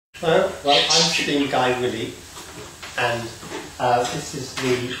Well, I'm Steam Guy Willie, and this is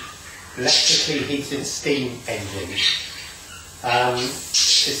the electrically heated steam engine.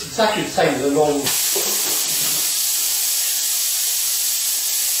 It's exactly the same as a normal.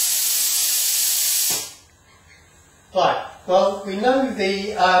 Right, well, we know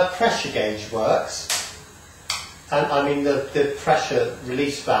the pressure gauge works, and I mean the pressure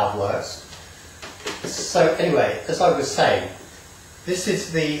release valve works. So anyway, as I was saying, this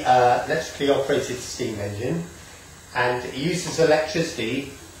is the electrically operated steam engine, and it uses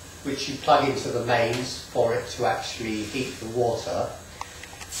electricity which you plug into the mains for it to actually heat the water.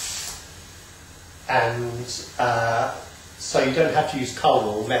 And so you don't have to use coal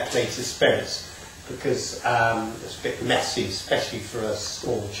or methylated spirits because it's a bit messy, especially for a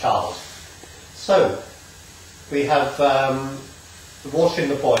small child. So we have the water in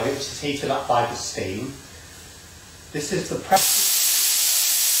the boiler, which is heated up by the steam. This is the pressure.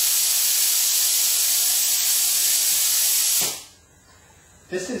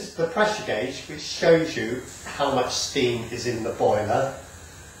 This is the pressure gauge, which shows you how much steam is in the boiler,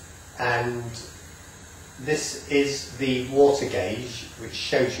 and this is the water gauge, which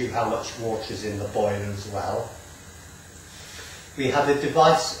shows you how much water is in the boiler as well. We have a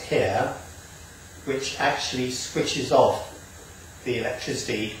device here which actually switches off the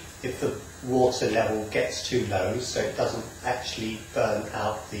electricity if the water level gets too low, so it doesn't actually burn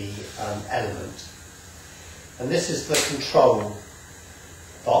out the element. And this is the control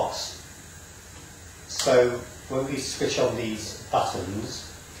box. So when we switch on these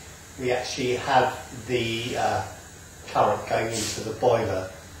buttons, we actually have the current going into the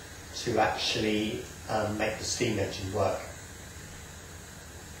boiler to actually make the steam engine work.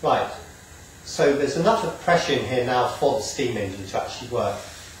 Right, so there's enough of pressure in here now for the steam engine to actually work.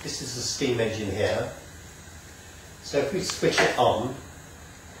 This is the steam engine here. So if we switch it on,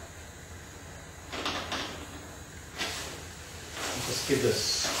 just give this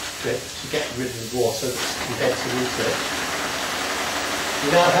strip to get rid of the water that's condensing into it.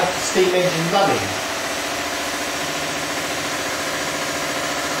 We now have the steam engine running.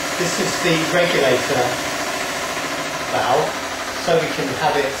 This is the regulator valve, so we can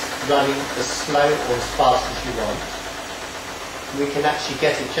have it running as slow or as fast as you want. We can actually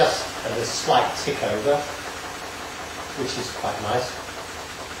get it just at a slight tick over, which is quite nice.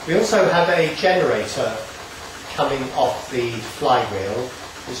 We also have a generator coming off the flywheel,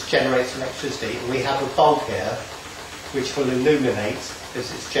 which generates electricity, and we have a bulb here which will illuminate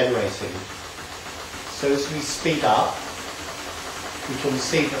as it's generating. So as we speed up, we can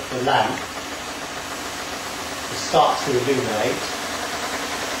see that the lamp will start to illuminate,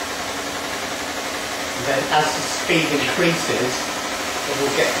 and then as the speed increases, it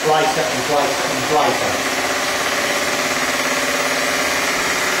will get brighter and brighter and brighter.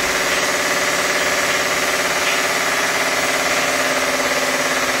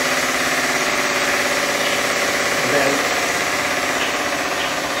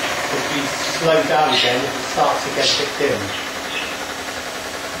 Slow down again, it starts to get a bit dim.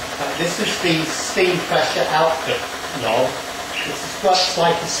 This is the steam pressure output knob. This works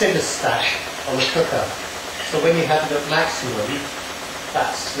like a thermostat on a cooker. So when you have it at maximum,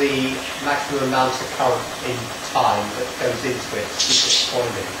 that's the maximum amount of current in time that goes into it to keep it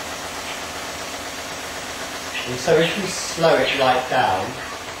boiling. And so if we slow it right down,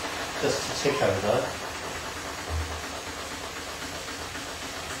 just to tick over,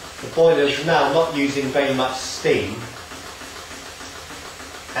 the boiler is now not using very much steam,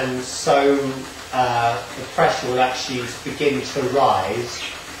 and so the pressure will actually begin to rise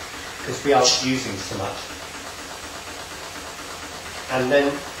because we aren't using so much. And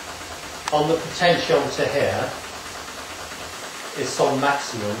then on the potentiometer here, it's on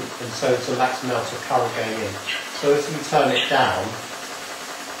maximum, and so it's a maximum amount of current going in. So as we turn it down,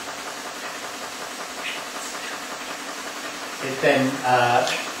 it then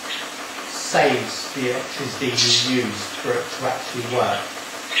saves the electricity you use for it to actually work,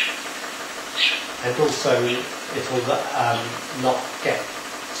 and also it will not get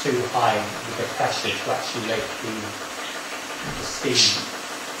too high with the pressure to actually make the steam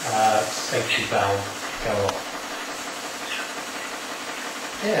safety valve go off.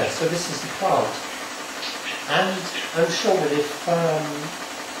 Yeah, so this is the plant, and I'm sure that if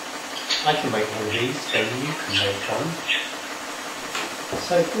I can make one of these, then you can make one.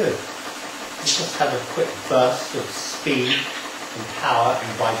 So good. We just have a quick burst of speed and power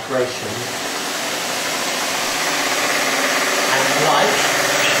and vibration and light.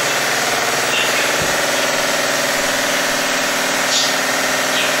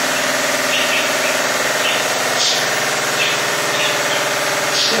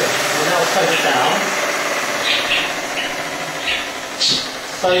 Good. turn it down.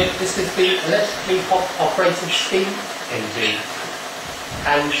 So this is the electrically operated steam engine,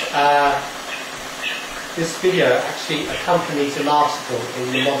 and this video actually accompanies an article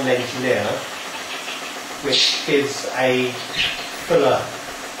in the Modern Engineer which gives a fuller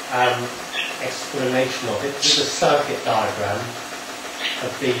explanation of it with a circuit diagram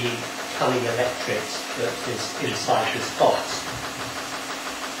of the cunning electrics that is inside this box.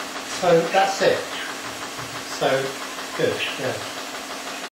 So that's it. So good, yeah.